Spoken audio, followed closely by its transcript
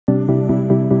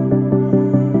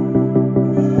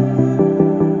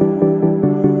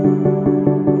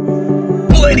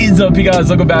What is up, you guys?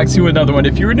 Welcome back to another one.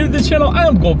 If you're new to the channel, I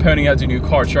am Gold Pony. I do new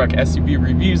car, truck, SUV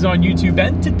reviews on YouTube,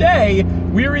 and today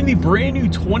we are in the brand new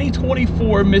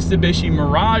 2024 Mitsubishi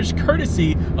Mirage,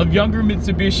 courtesy of Younger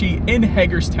Mitsubishi in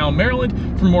Hagerstown, Maryland.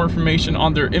 For more information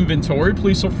on their inventory,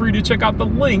 please feel free to check out the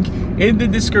link in the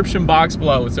description box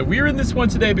below. So we're in this one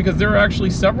today because there are actually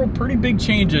several pretty big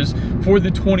changes for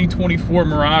the 2024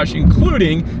 Mirage,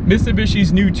 including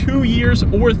Mitsubishi's new 2 years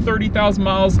or 30,000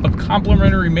 miles of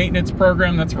complimentary maintenance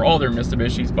program. That's for all their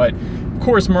Mitsubishis, but of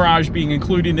course Mirage being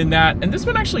included in that. And this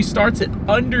one actually starts at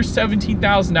under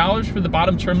 $17,000 for the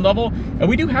bottom trim level, and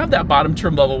we do have that bottom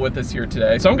trim level with us here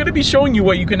today. So I'm going to be showing you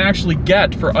what you can actually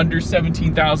get for under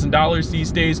 $17,000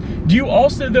 these days. Do you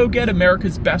also though get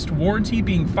America's best warranty,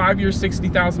 being 5 years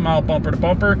 60,000 mile bumper to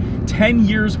bumper, 10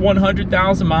 years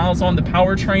 100,000 miles on the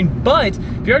powertrain? But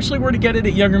if you actually were to get it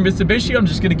at Younger Mitsubishi, I'm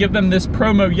just going to give them this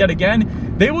promo yet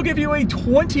again. They will give you a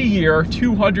 20-year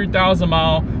 200,000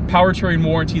 mile powertrain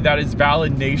warranty that is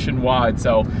valid nationwide.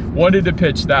 So wanted to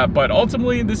pitch that, but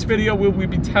ultimately in this video we'll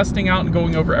be testing out and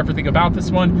going over everything about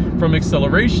this one, from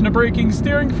acceleration to braking,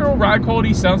 steering feel, ride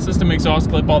quality, sound system, exhaust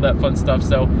clip, all that fun stuff.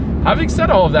 So having said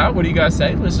all of that, what do you guys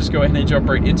say? Let's just go ahead and jump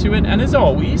right into it. And as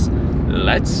always,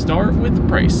 let's start with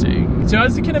pricing. So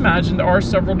as you can imagine, there are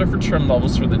several different trim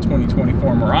levels for the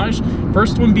 2024 Mirage.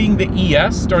 First one being the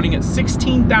ES, starting at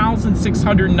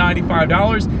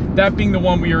 $16,695. That being the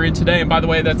one we are in today. And by the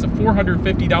way, that's a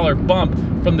 $450 bump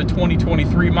from the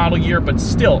 2023 model year, but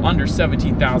still under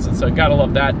 $17,000. So gotta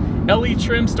love that. LE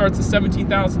trim starts at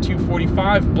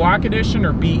 $17,245. Black Edition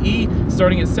or BE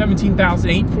starting at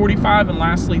 $17,845. And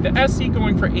lastly, the SE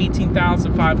going for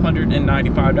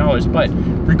 $18,595. But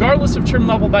regardless of trim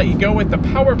level that you go with, the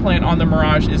power plant on the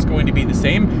Mirage is going to be the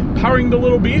same. Powering the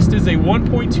little beast is a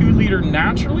 1.2 liter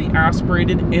naturally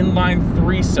aspirated inline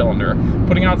 3-cylinder,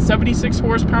 putting out 76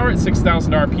 horsepower at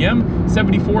 6,000 RPM,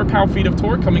 74 pound-feet of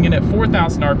torque coming in at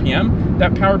 4,000 RPM.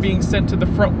 That power being sent to the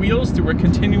front wheels through a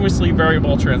continuously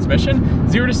variable transmission.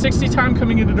 0 to 60 time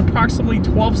coming in at approximately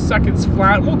 12 seconds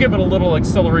flat. We'll give it a little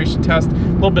acceleration test a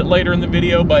little bit later in the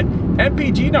video, but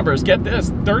MPG numbers, get this,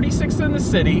 36 in the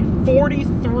city,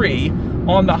 43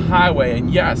 on the highway.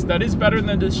 And yes, that is better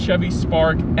than the Chevy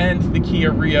Spark and the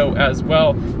Kia Rio as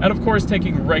well. And of course,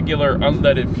 taking regular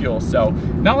unleaded fuel. So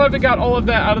now that I've got all of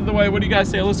that out of the way, what do you guys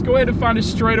say? Let's go ahead and find it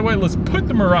straight away. Let's put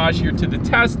the Mirage here to the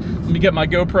test. Let me get my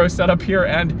GoPro set up here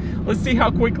and let's see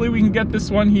how quickly we can get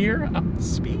this one here up to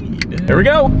speed. Here we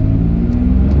go.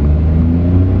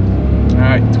 All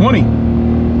right, 20,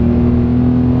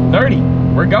 30,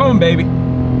 we're going, baby.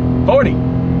 40,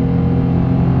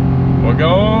 we're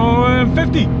going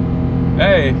 50.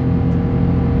 Hey,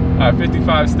 all right,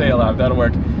 55, stay alive, that'll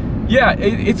work. Yeah,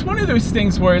 it's one of those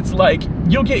things where it's like,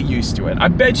 you'll get used to it. I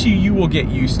bet you will get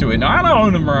used to it. Now, I don't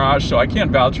own a Mirage, so I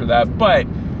can't vouch for that, but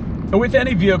with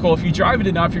any vehicle, if you drive it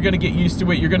enough, you're gonna get used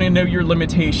to it. You're gonna know your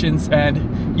limitations.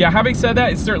 And yeah, having said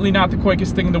that, it's certainly not the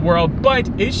quickest thing in the world, but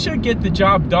it should get the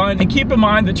job done. And keep in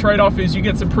mind, the trade-off is you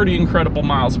get some pretty incredible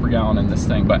miles per gallon in this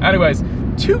thing. But anyways,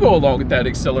 to go along with that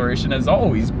acceleration, as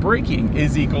always, braking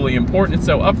is equally important.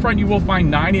 So up front, you will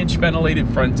find 9-inch ventilated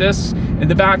front discs. In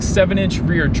the back, 7-inch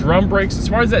rear drum brakes. As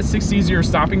far as that 6-0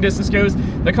 stopping distance goes,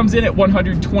 that comes in at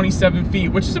 127 feet,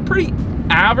 which is a pretty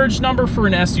average number for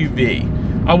an SUV.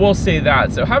 I will say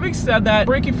that. So having said that,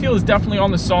 braking feel is definitely on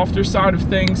the softer side of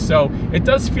things. So it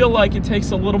does feel like it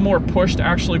takes a little more push to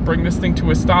actually bring this thing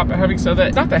to a stop. But having said that,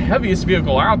 it's not the heaviest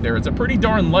vehicle out there. It's a pretty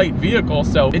darn light vehicle.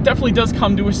 So it definitely does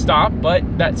come to a stop, but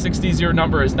that 60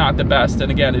 number is not the best.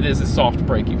 And again, it is a soft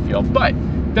braking feel. But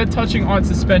then touching on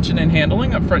suspension and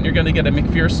handling, up front you're going to get a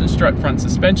McPherson strut front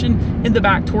suspension. In the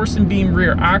back, torsion beam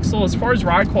rear axle. As far as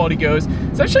ride quality goes,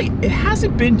 it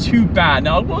hasn't been too bad.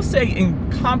 Now I will say, in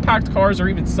compact cars or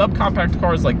even subcompact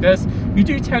cars like this, you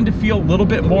do tend to feel a little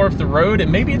bit more of the road, and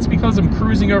maybe it's because I'm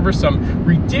cruising over some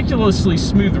ridiculously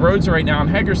smooth roads right now in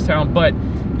Hagerstown, but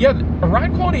yeah,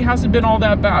 ride quality hasn't been all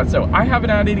that bad, so I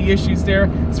haven't had any issues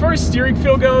there. As far as steering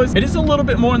feel goes, it is a little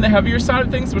bit more on the heavier side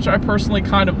of things, which I personally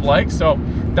kind of like, so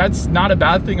that's not a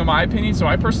bad thing in my opinion. So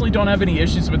I personally don't have any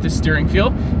issues with the steering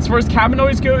feel. As far as cabin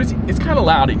noise goes, it's kind of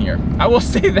loud in here, I will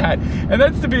say that, and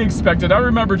that's to be expected. I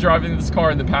remember driving this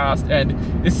car in the past, and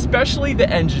especially the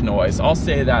engine noise, I'll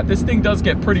say that. This thing does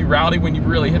get pretty rowdy when you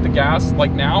really hit the gas,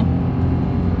 like now.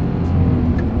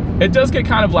 It does get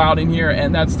kind of loud in here,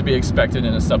 and that's to be expected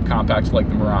in a subcompact like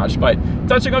the Mirage. But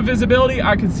touching on visibility,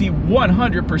 I can see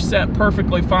 100%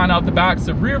 perfectly fine out the back.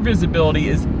 So rear visibility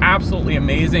is absolutely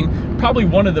amazing. Probably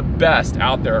one of the best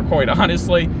out there, quite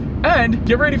honestly. And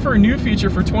get ready for a new feature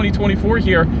for 2024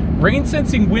 here. Rain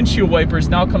sensing windshield wipers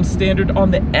now come standard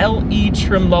on the LE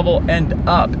trim level and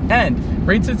up. And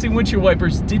rain sensing windshield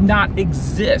wipers did not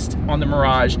exist on the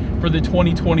Mirage for the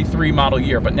 2023 model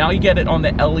year, but now you get it on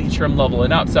the LE trim level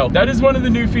and up. So that is one of the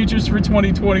new features for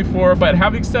 2024. But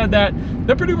having said that,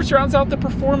 that pretty much rounds out the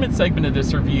performance segment of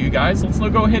this review, guys. Let's now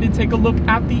go ahead and take a look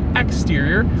at the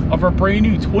exterior of our brand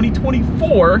new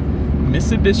 2024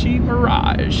 Mitsubishi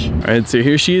Mirage. All right, so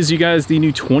here she is, you guys, the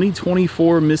new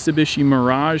 2024 Mitsubishi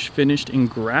Mirage, finished in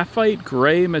graphite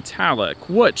gray metallic,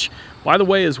 which, by the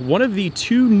way, is one of the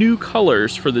two new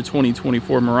colors for the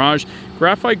 2024 Mirage.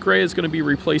 Graphite gray is going to be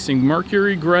replacing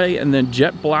Mercury gray, and then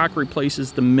jet black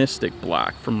replaces the Mystic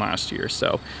black from last year.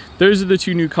 So those are the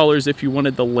two new colors if you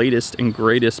wanted the latest and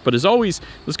greatest. But as always,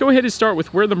 let's go ahead and start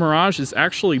with where the Mirage is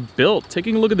actually built.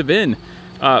 Taking a look at the VIN.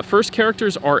 First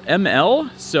characters are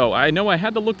ML, so I know I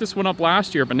had to look this one up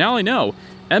last year, but now I know.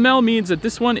 ML means that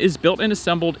this one is built and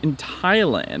assembled in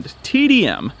Thailand.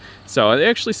 TDM. So it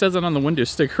actually says it on the window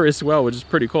sticker as well, which is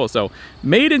pretty cool. So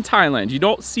made in Thailand. You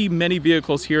don't see many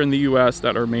vehicles here in the US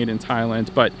that are made in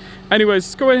Thailand. But anyways,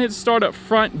 let's go ahead and start up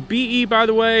front. BE, by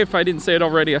the way, if I didn't say it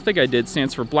already, I think I did,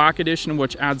 stands for Black Edition,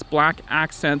 which adds black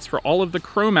accents for all of the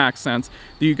chrome accents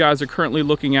that you guys are currently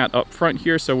looking at up front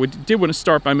here. So we did want to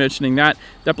start by mentioning that.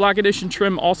 That Black Edition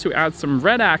trim also adds some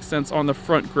red accents on the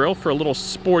front grille for a little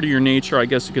sportier nature, I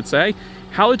guess you could say.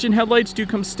 Halogen headlights do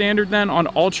come standard then on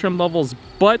all trim levels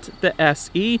but the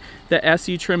SE. The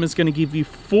SE trim is going to give you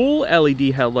full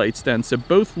LED headlights then, so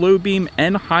both low beam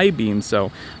and high beam.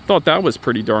 So thought that was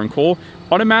pretty darn cool.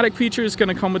 Automatic feature is going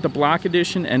to come with the Black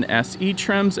Edition and SE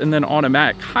trims, and then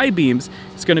automatic high beams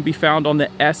is going to be found on the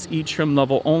SE trim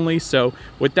level only. So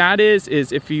what that is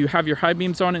if you have your high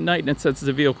beams on at night and it senses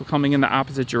a vehicle coming in the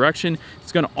opposite direction,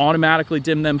 it's going to automatically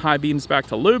dim them high beams back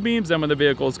to low beams, and when the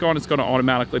vehicle is gone, it's going to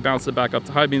automatically bounce it back up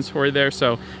to high beams for you there.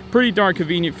 So pretty darn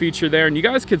convenient feature there. And you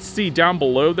guys could see down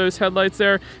below those headlights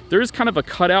there is kind of a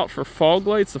cutout for fog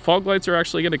lights. The fog lights are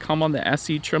actually going to come on the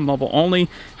SE trim level only.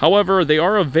 However, they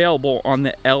are available on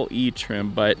the LE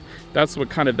trim, but that's what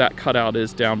kind of that cutout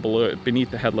is down below, beneath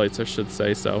the headlights, I should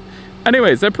say. So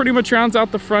anyways, that pretty much rounds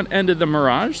out the front end of the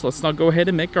Mirage. Let's now go ahead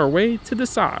and make our way to the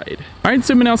side. All right,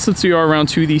 so now since we are around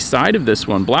to the side of this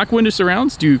one, black window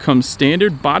surrounds do come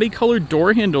standard. Body colored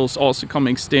door handles also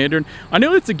coming standard. I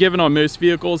know it's a given on most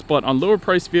vehicles, but on lower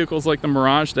priced vehicles like the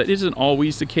Mirage, that isn't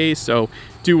always the case, so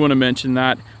do want to mention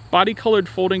that. Body colored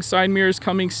folding side mirrors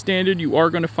coming standard. You are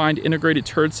going to find integrated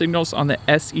turn signals on the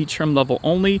SE trim level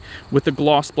only, with the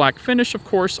gloss black finish, of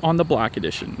course, on the Black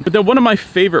Edition. But then one of my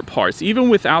favorite parts, even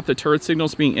without the turn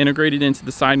signals being integrated into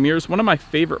the side mirrors, one of my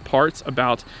favorite parts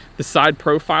about the side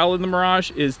profile in the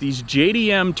Mirage is these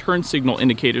JDM turn signal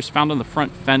indicators found on the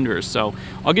front fenders. So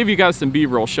I'll give you guys some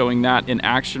B-roll showing that in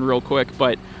action real quick,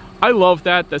 but I love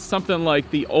that. That's something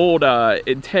like the old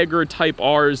Integra Type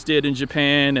Rs did in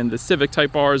Japan, and the Civic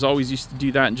Type Rs always used to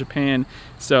do that in Japan.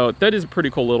 So that is a pretty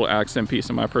cool little accent piece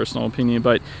in my personal opinion.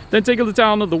 But then take a look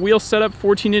down at the wheel setup.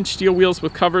 14-inch steel wheels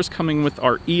with covers coming with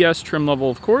our ES trim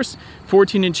level, of course.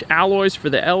 14-inch alloys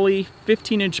for the LE,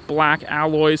 15-inch black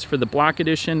alloys for the Black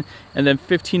Edition, and then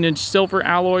 15-inch silver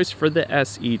alloys for the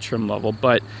SE trim level.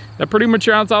 But that pretty much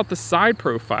rounds out the side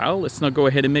profile. Let's now go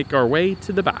ahead and make our way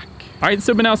to the back. All right,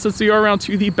 so now since we are around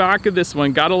to the back of this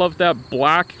one, gotta love that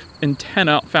black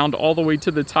antenna found all the way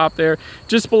to the top there.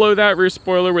 Just below that, rear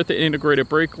spoiler with the integrated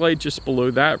brake light. Just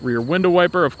below that, rear window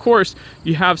wiper. Of course,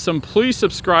 you have some please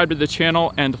subscribe to the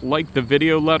channel and like the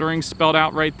video lettering spelled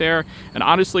out right there. And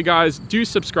honestly, guys, do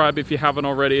subscribe if you haven't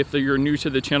already. If you're new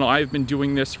to the channel, I've been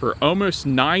doing this for almost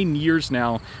 9 years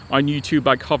now on YouTube.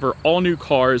 I cover all new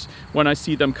cars when I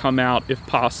see them come out, if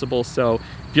possible. So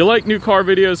if you like new car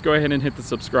videos, go ahead and hit the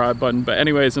subscribe button. But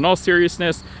anyways, in all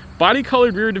seriousness, body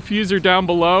colored rear diffuser down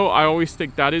below, I always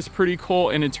think that is pretty cool.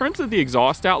 And in terms of the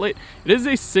exhaust outlet, it is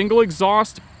a single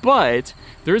exhaust, but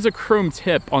there is a chrome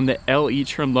tip on the LE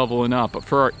trim level and up. But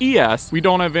for our ES, we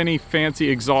don't have any fancy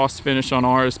exhaust finish on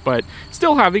ours. But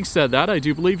still, having said that, I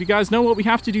do believe you guys know what we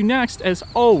have to do next. As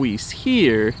always,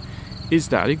 here is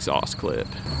that exhaust clip.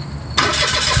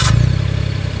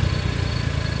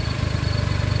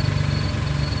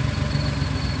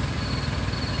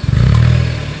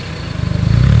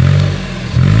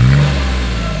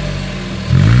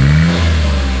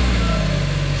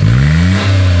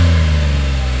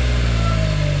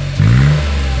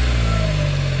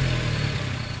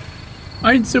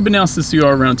 Alright, so but now since we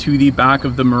are around to the back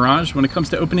of the Mirage, when it comes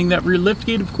to opening that rear lift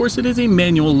gate, of course it is a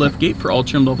manual lift gate for all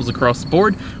trim levels across the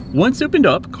board. Once opened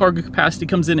up, cargo capacity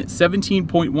comes in at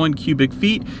 17.1 cubic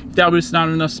feet. If that was not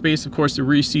enough space, of course, the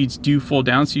rear seats do fold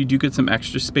down, so you do get some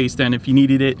extra space then if you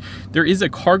needed it. There is a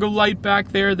cargo light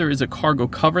back there. There is a cargo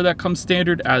cover that comes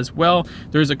standard as well.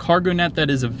 There's a cargo net that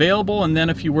is available, and then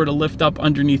if you were to lift up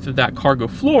underneath of that cargo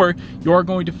floor, you are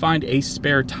going to find a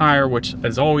spare tire, which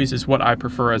as always is what I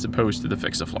prefer as opposed to the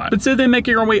fix-a-flat. But so then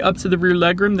making our way up to the rear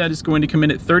legroom, that is going to come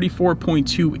in at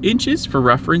 34.2 inches. For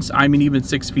reference, I'm an even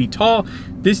 6 feet tall.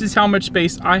 This is how much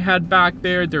space I had back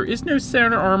there. There is no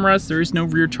center armrest, there is no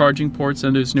rear charging ports,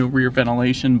 and there's no rear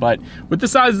ventilation, but with the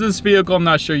size of this vehicle, I'm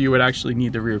not sure you would actually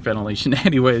need the rear ventilation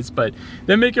anyways. But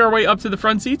then making our way up to the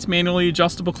front seats, manually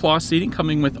adjustable cloth seating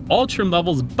coming with all trim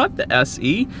levels but the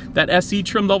SE. That SE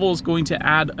trim level is going to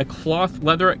add a cloth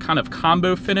leatherette kind of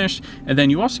combo finish, and then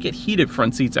you also get heated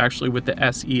front seats actually with the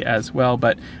SE as well.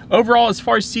 But overall, as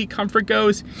far as seat comfort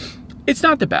goes, it's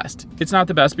not the best. It's not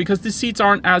the best because the seats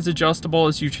aren't as adjustable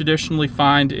as you traditionally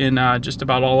find in just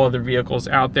about all other vehicles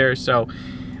out there. So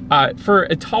for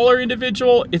a taller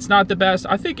individual, it's not the best.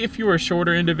 I think if you were a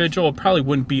shorter individual, it probably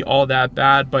wouldn't be all that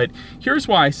bad. But here's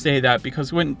why I say that,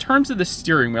 because when in terms of the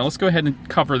steering wheel, let's go ahead and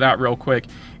cover that real quick.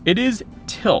 It is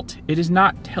tilt, it is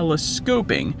not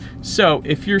telescoping. So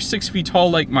if you're 6 feet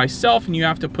tall like myself and you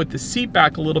have to put the seat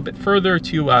back a little bit further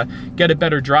to get a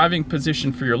better driving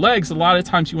position for your legs, a lot of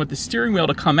times you want the steering wheel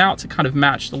to come out to kind of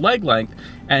match the leg length.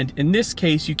 And in this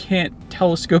case, you can't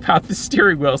telescope out the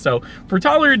steering wheel. So for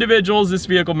taller individuals, this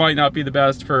vehicle might not be the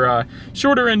best. For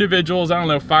shorter individuals, I don't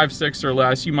know, 5'6" or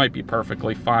less, you might be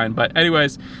perfectly fine. But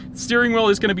anyways, steering wheel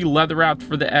is going to be leather wrapped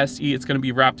for the SE. It's going to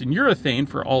be wrapped in urethane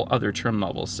for all other trim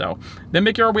levels. So then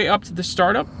making our way up to the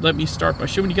startup, let me start by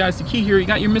showing you guys the key here. You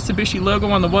got your Mitsubishi logo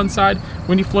on the one side.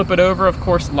 When you flip it over, of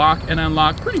course, lock and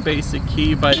unlock, pretty basic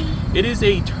key, but it is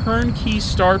a turnkey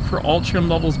start for all trim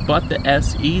levels but the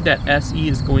SE. That SE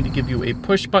is going to give you a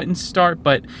push button start,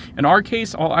 but in our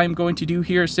case, all I'm going to do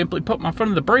here is simply put my foot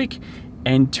on the brake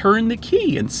and turn the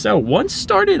key. And so once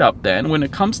started up, then when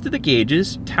it comes to the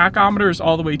gauges, tachometer is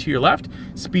all the way to your left,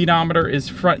 speedometer is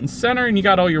front and center, and you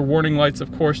got all your warning lights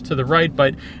of course to the right.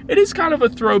 But it is kind of a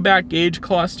throwback gauge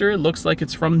cluster. It looks like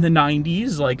it's from the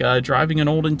 90s, like driving an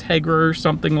old Integra or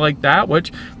something like that,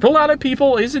 which for a lot of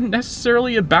people isn't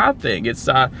necessarily a bad thing. It's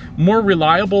more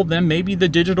reliable than maybe the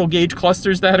digital gauge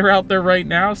clusters that are out there right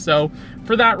now. So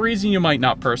for that reason, you might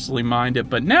not personally mind it.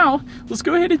 But now let's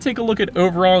go ahead and take a look at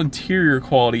overall interior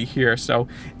quality here. So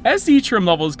SE trim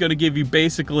level is going to give you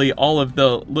basically all of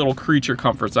the little creature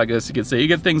comforts, I guess you could say. You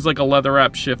get things like a leather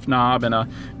wrap shift knob and a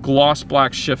gloss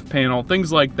black shift panel,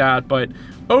 things like that. But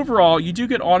overall, you do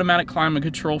get automatic climate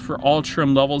control for all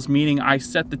trim levels, meaning I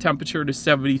set the temperature to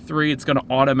 73. It's going to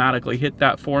automatically hit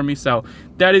that for me. So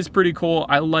that is pretty cool.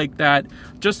 I like that.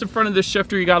 Just in front of the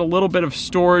shifter, you got a little bit of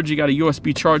storage. You got a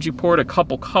USB charging port, a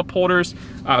couple cup holders.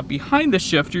 Behind the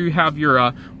shifter, you have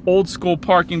your old school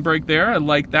parking brake there. I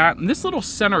like that. And this little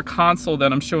center console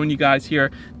that I'm showing you guys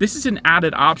here, this is an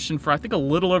added option for I think a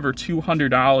little over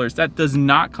 $200. That does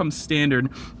not come standard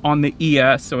on the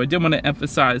ES, so I did want to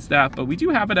emphasize that, but we do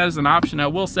have it as an option. I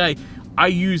will say I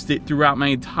used it throughout my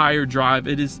entire drive.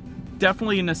 It is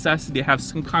definitely a necessity to have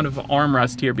some kind of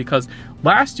armrest here, because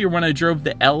last year when I drove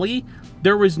the LE,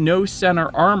 there was no center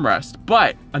armrest.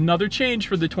 But another change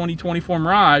for the 2024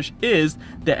 Mirage is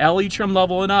the LE trim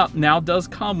level and up now does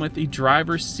come with a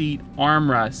driver's seat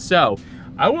armrest. So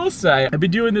I will say, I've been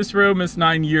doing this for almost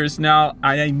 9 years now.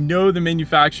 I know the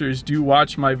manufacturers do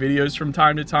watch my videos from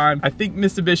time to time. I think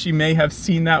Mitsubishi may have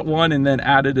seen that one and then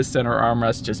added a center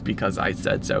armrest just because I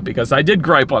said so, because I did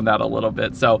gripe on that a little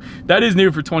bit. So that is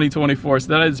new for 2024, so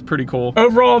that is pretty cool.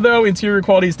 Overall though, interior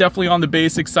quality is definitely on the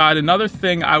basic side. Another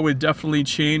thing I would definitely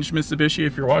change, Mitsubishi,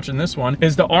 if you're watching this one,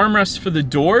 is the armrests for the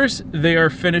doors. They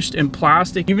are finished in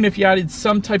plastic. Even if you added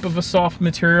some type of a soft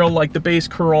material like the base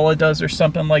Corolla does or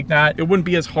something like that, it wouldn't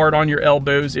be as hard on your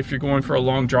elbows if you're going for a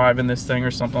long drive in this thing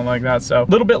or something like that. So a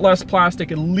little bit less plastic,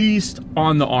 at least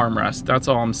on the armrest. That's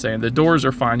all I'm saying. The doors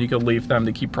are fine. You can leave them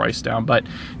to keep price down. But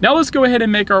now let's go ahead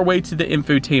and make our way to the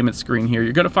infotainment screen here.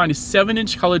 You're going to find a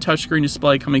 7-inch color touchscreen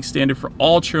display coming standard for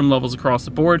all trim levels across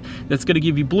the board. That's going to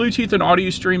give you Bluetooth and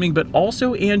audio streaming, but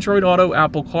also Android Auto,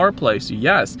 Apple CarPlay. So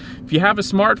yes, if you have a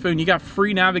smartphone, you got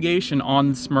free navigation on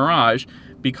this Mirage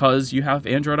because you have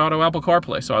Android Auto, Apple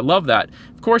CarPlay. So I love that.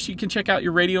 Of course, you can check out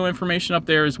your radio information up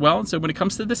there as well. And so when it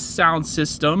comes to the sound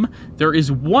system, there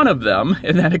is one of them,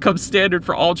 and then it comes standard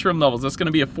for all trim levels. That's going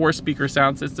to be a 4-speaker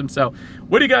sound system. So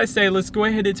what do you guys say? Let's go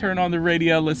ahead and turn on the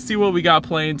radio. Let's see what we got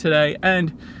playing today,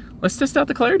 and let's test out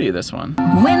the clarity of this one.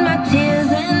 When my tears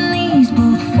and knees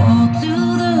both fall to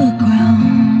the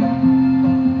ground.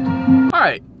 All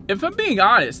right. if I'm being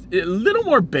honest, a little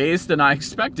more bass than I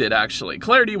expected, actually.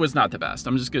 Clarity was not the best,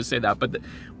 I'm just gonna say that, but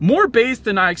more bass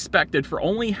than I expected for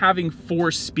only having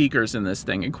 4 speakers in this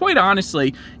thing. And quite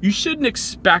honestly, you shouldn't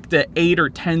expect an 8 or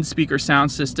 10 speaker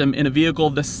sound system in a vehicle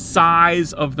the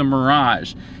size of the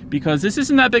Mirage, because this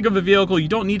isn't that big of a vehicle. You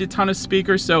don't need a ton of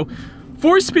speakers, so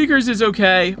 4 speakers is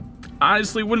okay.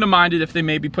 Honestly, wouldn't have minded if they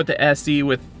maybe put the SE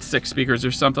with 6 speakers or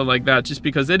something like that, just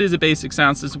because it is a basic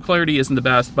sound system. Clarity isn't the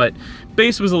best, but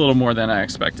bass was a little more than I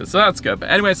expected, so that's good. But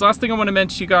anyways, last thing I want to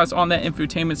mention to you guys on that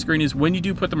infotainment screen is when you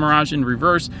do put the Mirage in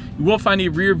reverse, you will find a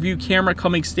rear view camera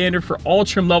coming standard for all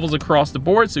trim levels across the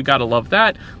board, so you gotta love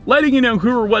that. Letting you know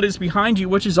who or what is behind you,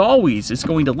 which is always is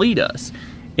going to lead us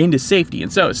into safety.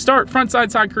 And so start, front, side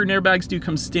curtain airbags do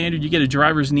come standard. You get a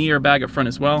driver's knee airbag up front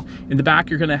as well. In the back,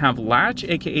 you're gonna have latch,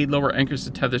 AKA lower anchors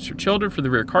to tethers for children for the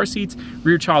rear car seats,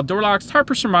 rear child door locks, tire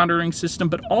pressure monitoring system,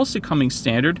 but also coming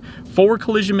standard, forward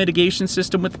collision mitigation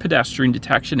system with pedestrian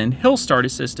detection and hill start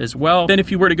assist as well. Then if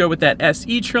you were to go with that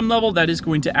SE trim level, that is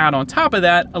going to add on top of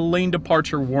that a lane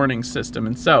departure warning system.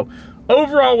 And so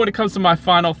overall, when it comes to my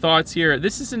final thoughts here,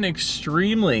 this is an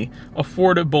extremely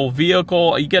affordable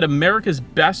vehicle. You get America's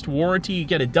best warranty. You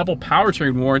get a double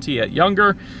powertrain warranty at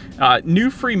Younger. New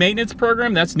free maintenance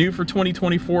program, that's new for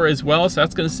 2024 as well, so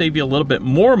that's going to save you a little bit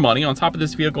more money on top of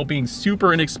this vehicle being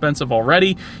super inexpensive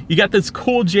already. You got this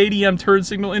cool JDM turn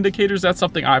signal indicators. That's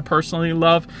something I personally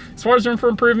love. As far as room for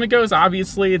improvement goes,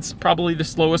 obviously it's probably the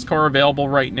slowest car available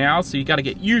right now, so you got to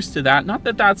get used to that. Not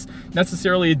that that's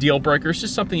necessarily a deal breaker, it's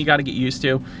just something you got to get used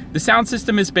to. The sound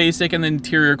system is basic and the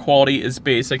interior quality is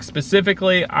basic.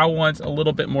 Specifically, I want a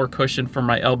little bit more cushion for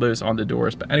my elbows on the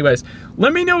doors. But anyways,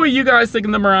 let me know what you guys think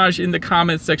of the Mirage in the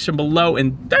comments section below.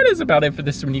 And that is about it for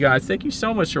this one, you guys. Thank you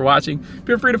so much for watching.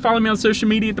 Feel free to follow me on social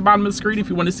media at the bottom of the screen if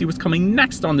you want to see what's coming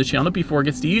next on the channel before it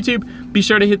gets to YouTube. Be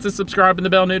sure to hit the subscribe and the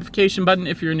bell notification button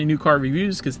if you're into new car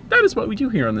reviews, because that is what we do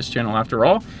here on this channel after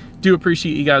all. Do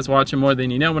appreciate you guys watching more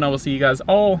than you know, and I will see you guys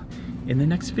all in the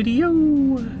next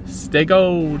video. Stay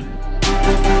gold.